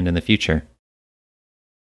this trend in the future.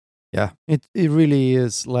 Yeah, it really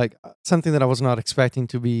is like something that I was not expecting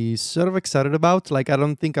to be sort of excited about. Like, I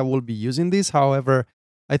don't think I will be using this. However,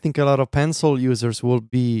 I think a lot of pencil users will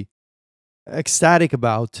be ecstatic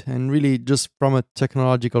about, and really just from a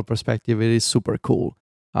technological perspective, it is super cool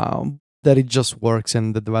that it just works,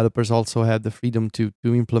 and the developers also have the freedom to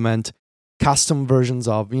implement custom versions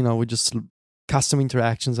of, with just custom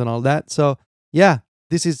interactions and all that. So yeah,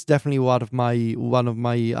 this is definitely one of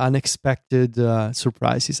my unexpected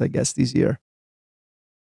surprises, I guess, this year.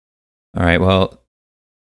 All right. Well,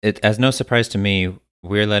 as no surprise to me,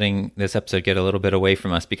 we're letting this episode get a little bit away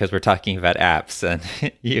from us because we're talking about apps,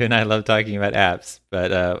 and you and I love talking about apps,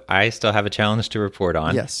 but I still have a challenge to report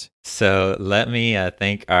on. Yes. So let me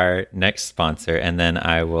thank our next sponsor, and then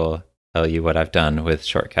I will tell you what I've done with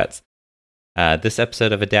shortcuts. This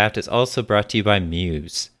episode of Adapt is also brought to you by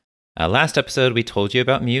Muse. Last episode, we told you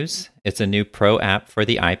about Muse. It's a new pro app for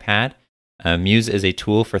the iPad. Muse is a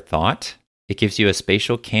tool for thought. It gives you a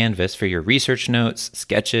spatial canvas for your research notes,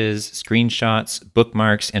 sketches, screenshots,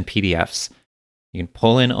 bookmarks, and PDFs. You can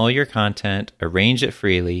pull in all your content, arrange it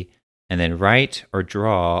freely, and then write or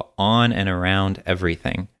draw on and around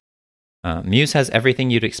everything. Muse has everything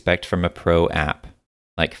you'd expect from a pro app,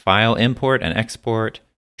 like file import and export,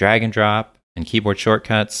 drag and drop, and keyboard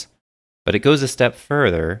shortcuts. But it goes a step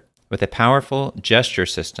further with a powerful gesture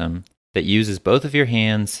system that uses both of your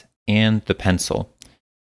hands and the pencil.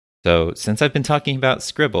 So since I've been talking about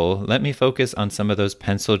Scribble, let me focus on some of those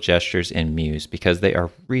pencil gestures in Muse because they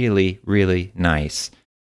are really, really nice.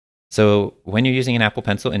 So when you're using an Apple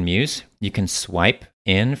Pencil in Muse, you can swipe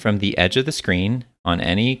in from the edge of the screen on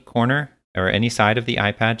any corner or any side of the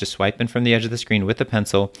iPad. Just swipe in from the edge of the screen with the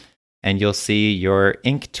pencil, and you'll see your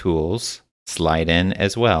ink tools slide in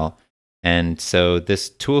as well. And so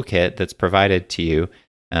this toolkit that's provided to you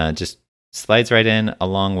just slides right in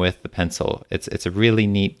along with the pencil. It's a really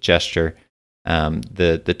neat gesture.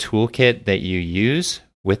 The toolkit that you use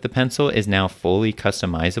with the pencil is now fully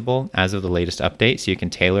customizable as of the latest update, so you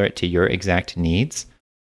can tailor it to your exact needs.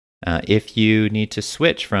 If you need to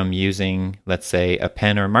switch from using, let's say, a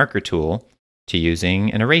pen or marker tool to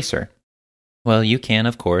using an eraser, well, you can,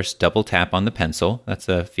 of course, double tap on the pencil. That's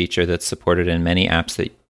a feature that's supported in many apps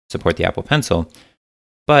that support the Apple Pencil.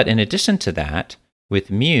 But in addition to that,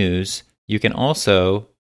 with Muse, you can also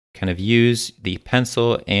kind of use the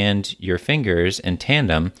pencil and your fingers in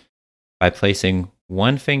tandem by placing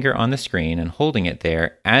one finger on the screen and holding it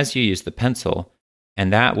there as you use the pencil,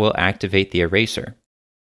 and that will activate the eraser.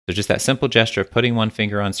 So just that simple gesture of putting one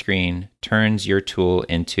finger on screen turns your tool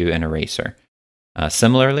into an eraser.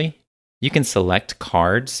 Similarly, you can select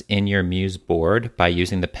cards in your Muse board by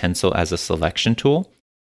using the pencil as a selection tool.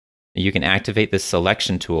 You can activate this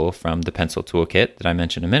selection tool from the pencil toolkit that I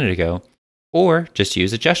mentioned a minute ago, or just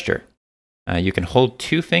use a gesture. You can hold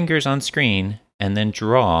two fingers on screen and then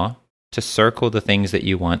draw to circle the things that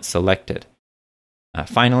you want selected.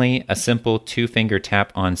 Finally, a simple two-finger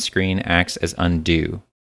tap on screen acts as undo.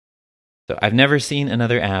 So I've never seen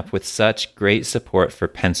another app with such great support for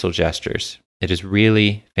pencil gestures. It is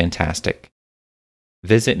really fantastic.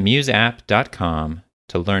 Visit museapp.com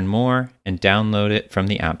to learn more and download it from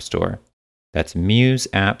the App Store. That's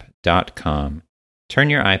museapp.com. Turn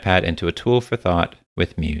your iPad into a tool for thought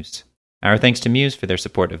with Muse. Our thanks to Muse for their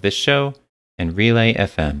support of this show and Relay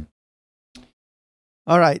FM.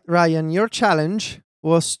 All right, Ryan, your challenge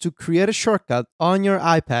was to create a shortcut on your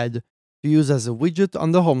iPad to use as a widget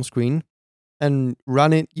on the home screen and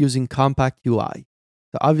run it using Compact UI.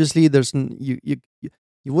 So obviously,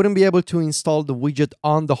 you wouldn't be able to install the widget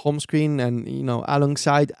on the home screen and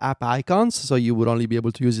alongside app icons. So you would only be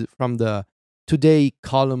able to use it from the Today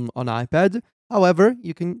column on iPad. However,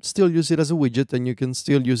 you can still use it as a widget and you can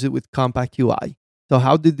still use it with Compact UI. So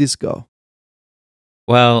how did this go?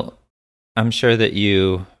 Well, I'm sure that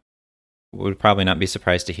you would probably not be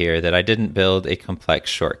surprised to hear that I didn't build a complex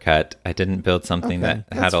shortcut. I didn't build something Okay,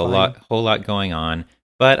 that had that's fine. whole lot going on,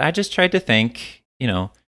 but I just tried to think,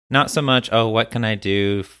 not so much, oh, what can I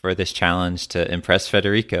do for this challenge to impress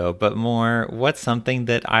Federico, but more, what's something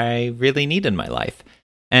that I really need in my life?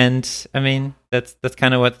 And I mean, that's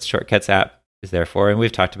kind of what the Shortcuts app is there for. And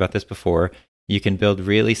we've talked about this before. You can build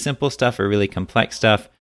really simple stuff or really complex stuff.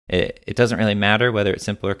 It doesn't really matter whether it's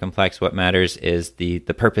simple or complex. What matters is the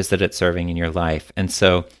purpose that it's serving in your life. And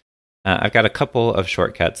so I've got a couple of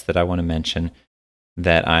shortcuts that I want to mention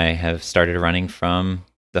that I have started running from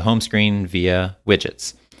the home screen via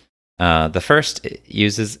widgets. The first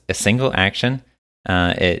uses a single action.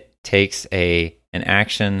 It takes an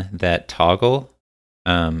action that Toggl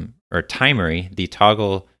or Timery, the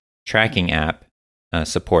Toggl tracking app,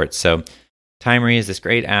 supports. So Timery is this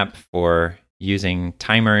great app for using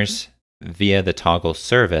timers via the Toggl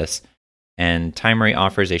service, and Timery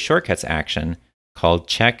offers a shortcuts action called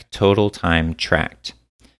check total time tracked.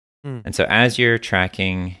 And so as you're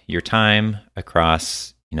tracking your time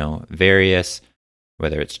across, various,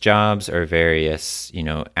 whether it's jobs or various,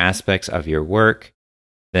 aspects of your work,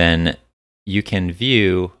 then you can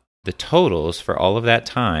view the totals for all of that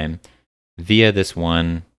time via this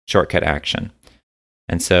one shortcut action.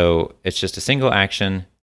 And so it's just a single action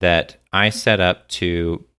that I set up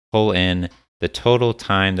to pull in the total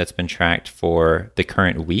time that's been tracked for the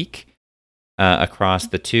current week across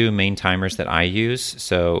the two main timers that I use.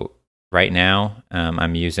 So right now,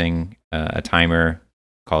 I'm using a timer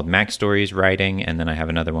called Mac Stories Writing, and then I have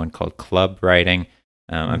another one called Club Writing.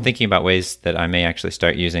 I'm thinking about ways that I may actually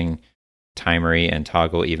start using Timery and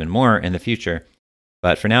Toggl even more in the future.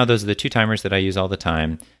 But for now, those are the two timers that I use all the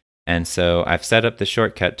time. And so I've set up the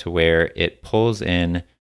shortcut to where it pulls in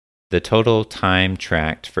the total time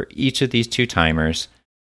tracked for each of these two timers,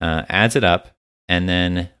 adds it up, and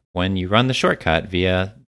then when you run the shortcut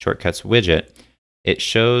via Shortcuts widget, it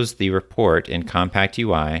shows the report in Compact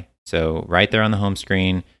UI. So right there on the home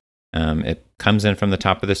screen, it comes in from the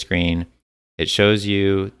top of the screen. It shows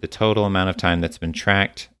you the total amount of time that's been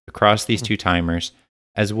tracked across these two timers,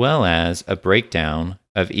 as well as a breakdown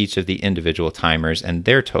of each of the individual timers and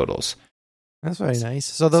their totals. That's very nice.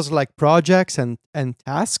 So those are like projects and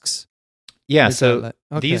tasks? Yeah, so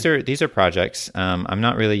these are projects. I'm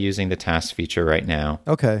not really using the task feature right now.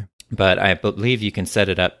 Okay. But I believe you can set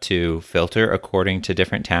it up to filter according to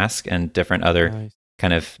different tasks and different other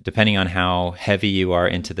kind of, depending on how heavy you are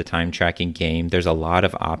into the time tracking game, there's a lot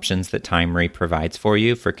of options that Timery provides for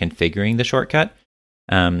you for configuring the shortcut.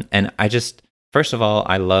 And first of all,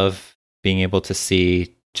 I love being able to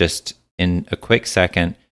see just in a quick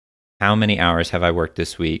second, how many hours have I worked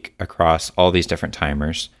this week across all these different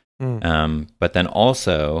timers. But then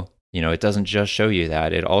also, it doesn't just show you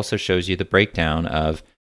that. It also shows you the breakdown of,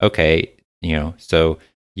 okay, so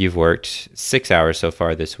you've worked 6 hours so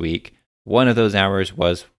far this week. One of those hours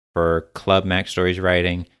was for Club Mac Stories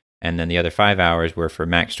Writing, and then the other 5 hours were for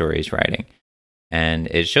Mac Stories Writing. And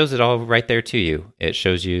it shows it all right there to you. It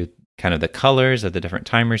shows you kind of the colors of the different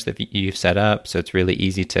timers that you've set up. So it's really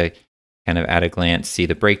easy to kind of at a glance see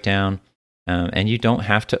the breakdown. And you don't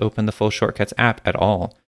have to open the full Shortcuts app at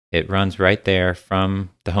all. It runs right there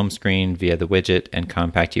from the home screen via the widget and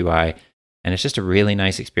Compact UI. And it's just a really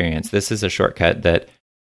nice experience. This is a shortcut that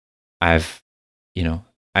I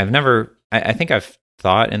think I've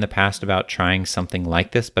thought in the past about trying something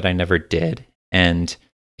like this, but I never did. And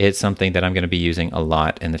it's something that I'm going to be using a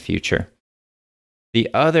lot in the future. The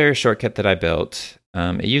other shortcut that I built,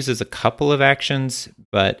 it uses a couple of actions,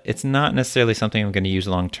 but it's not necessarily something I'm going to use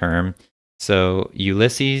long term. So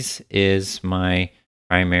Ulysses is my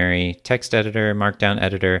primary text editor, markdown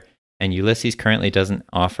editor, and Ulysses currently doesn't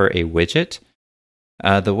offer a widget.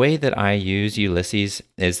 The way that I use Ulysses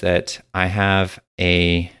is that I have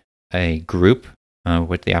a group,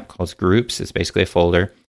 what the app calls groups. It's basically a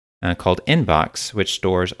folder called Inbox, which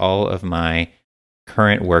stores all of my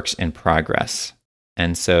current works in progress.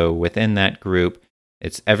 And so within that group,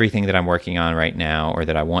 it's everything that I'm working on right now or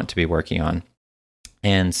that I want to be working on.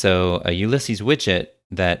 And so a Ulysses widget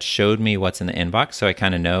that showed me what's in the inbox, so I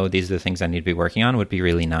kind of know these are the things I need to be working on, would be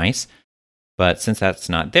really nice. But since that's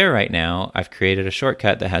not there right now, I've created a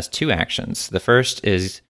shortcut that has two actions. The first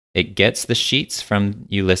is it gets the sheets from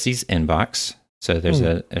Ulysses' inbox. So there's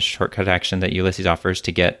a shortcut action that Ulysses offers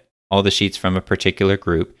to get all the sheets from a particular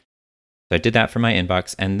group. So I did that for my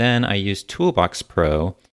inbox. And then I used Toolbox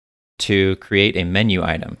Pro to create a menu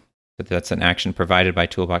item. So that's an action provided by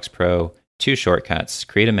Toolbox Pro, two shortcuts,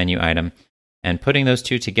 create a menu item. And putting those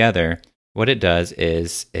two together, what it does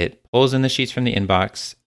is it pulls in the sheets from the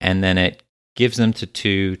inbox, and then it gives them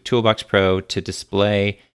to Toolbox Pro to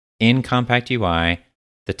display in Compact UI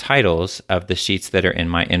the titles of the sheets that are in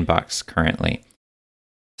my inbox currently.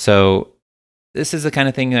 So this is the kind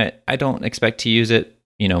of thing that I don't expect to use it,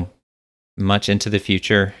 much into the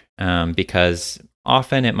future, because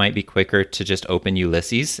often it might be quicker to just open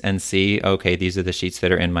Ulysses and see, okay, these are the sheets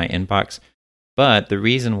that are in my inbox. But the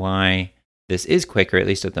reason why this is quicker, at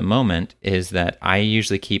least at the moment, is that I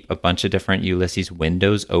usually keep a bunch of different Ulysses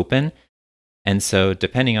windows open. And so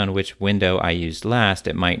depending on which window I used last,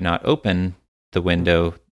 it might not open the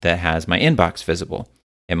window that has my inbox visible.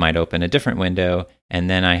 It might open a different window, and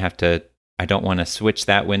then I don't want to switch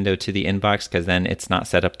that window to the inbox because then it's not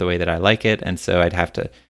set up the way that I like it. And so I'd have to,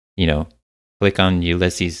 click on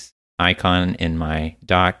Ulysses icon in my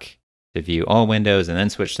dock to view all windows and then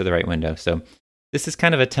switch to the right window. So this is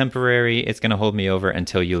kind of a temporary, it's going to hold me over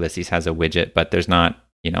until Ulysses has a widget, but there's not,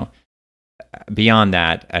 beyond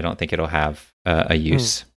that, I don't think it'll have a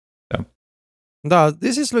use. So. No,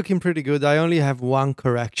 this is looking pretty good. I only have one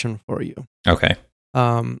correction for you. Okay.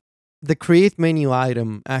 The create menu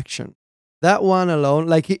item action. That one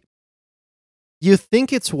alone, you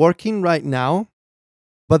think it's working right now,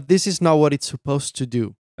 but this is not what it's supposed to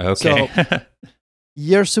do. Okay. So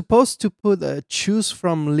you're supposed to put a choose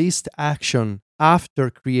from list action after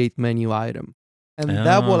create menu item. And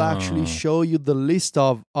that will actually show you the list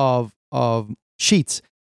of sheets.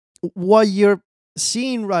 What you're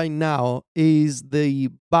seeing right now is the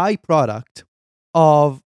byproduct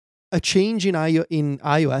of a change in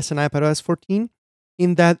iOS and iPadOS 14,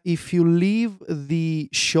 in that if you leave the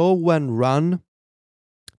show when run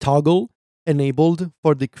toggle enabled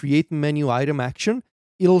for the create menu item action,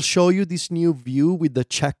 it'll show you this new view with the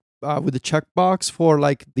checkbox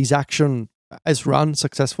for this action as run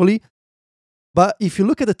successfully. But if you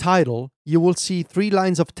look at the title, you will see 3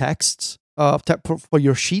 lines of texts for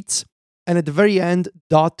your sheets, and at the very end,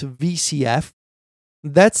 .vcf.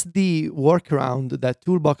 That's the workaround that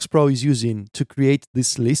Toolbox Pro is using to create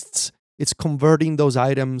these lists. It's converting those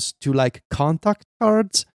items to contact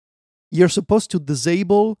cards. You're supposed to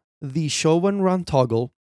disable the show when run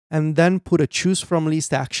toggle and then put a choose from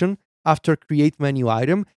list action after create menu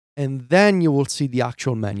item, and then you will see the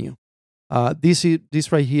actual menu.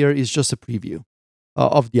 This right here is just a preview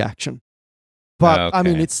of the action. But okay. I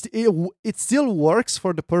mean, it still works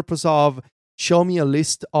for the purpose of show me a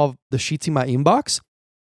list of the sheets in my inbox.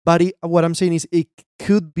 But what I'm saying is it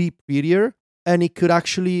could be prettier, and it could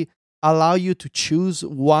actually allow you to choose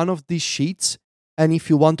one of these sheets, and if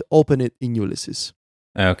you want to open it in Ulysses.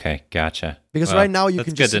 Okay, gotcha. Because right now you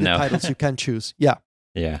can just see the titles you can choose. Yeah.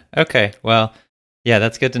 Yeah. Okay. Well, yeah,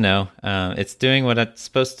 that's good to know. It's doing what it's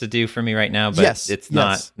supposed to do for me right now, but it's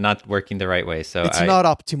not working the right way. So it's not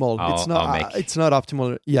optimal. It's not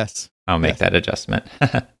optimal. Yes. I'll make that adjustment.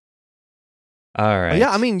 All right.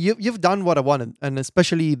 Yeah, I mean, you've done what I wanted, and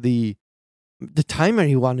especially the timer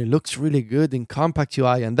one. It looks really good in Compact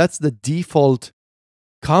UI, and that's the default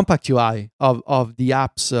Compact UI of the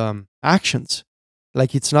app's actions.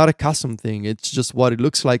 It's not a custom thing. It's just what it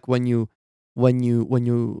looks like when you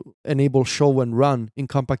enable show when run in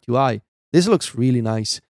Compact UI. This looks really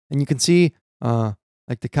nice, and you can see the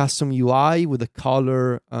custom UI with the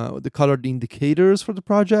colored indicators for the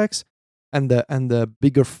projects and the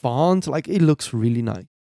bigger font. It looks really nice.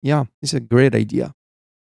 Yeah, it's a great idea.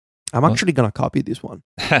 I'm actually gonna copy this one.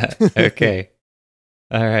 Okay.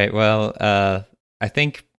 All right. Well, I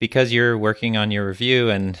think because you're working on your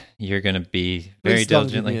review and you're going to be very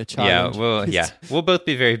diligently. We'll both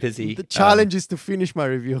be very busy. The challenge is to finish my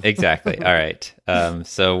review. Exactly. All right.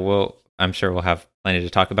 So I'm sure we'll have plenty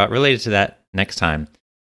to talk about related to that next time.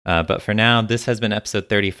 But for now, this has been episode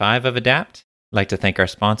 35 of Adapt. I'd like to thank our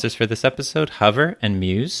sponsors for this episode, Hover and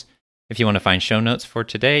Muse. If you want to find show notes for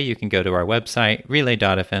today, you can go to our website,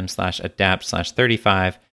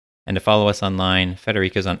 relay.fm/adapt/35. And to follow us online,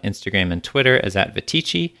 Federico's on Instagram and Twitter as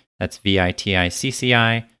 @Viticci, that's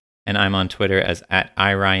VITICCI, and I'm on Twitter as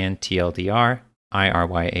 @IRyanTLDR,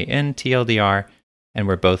 IRYANTLDR, and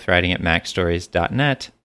we're both writing at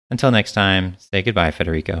macstories.net. Until next time, say goodbye,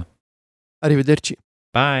 Federico. Arrivederci.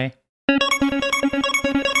 Bye.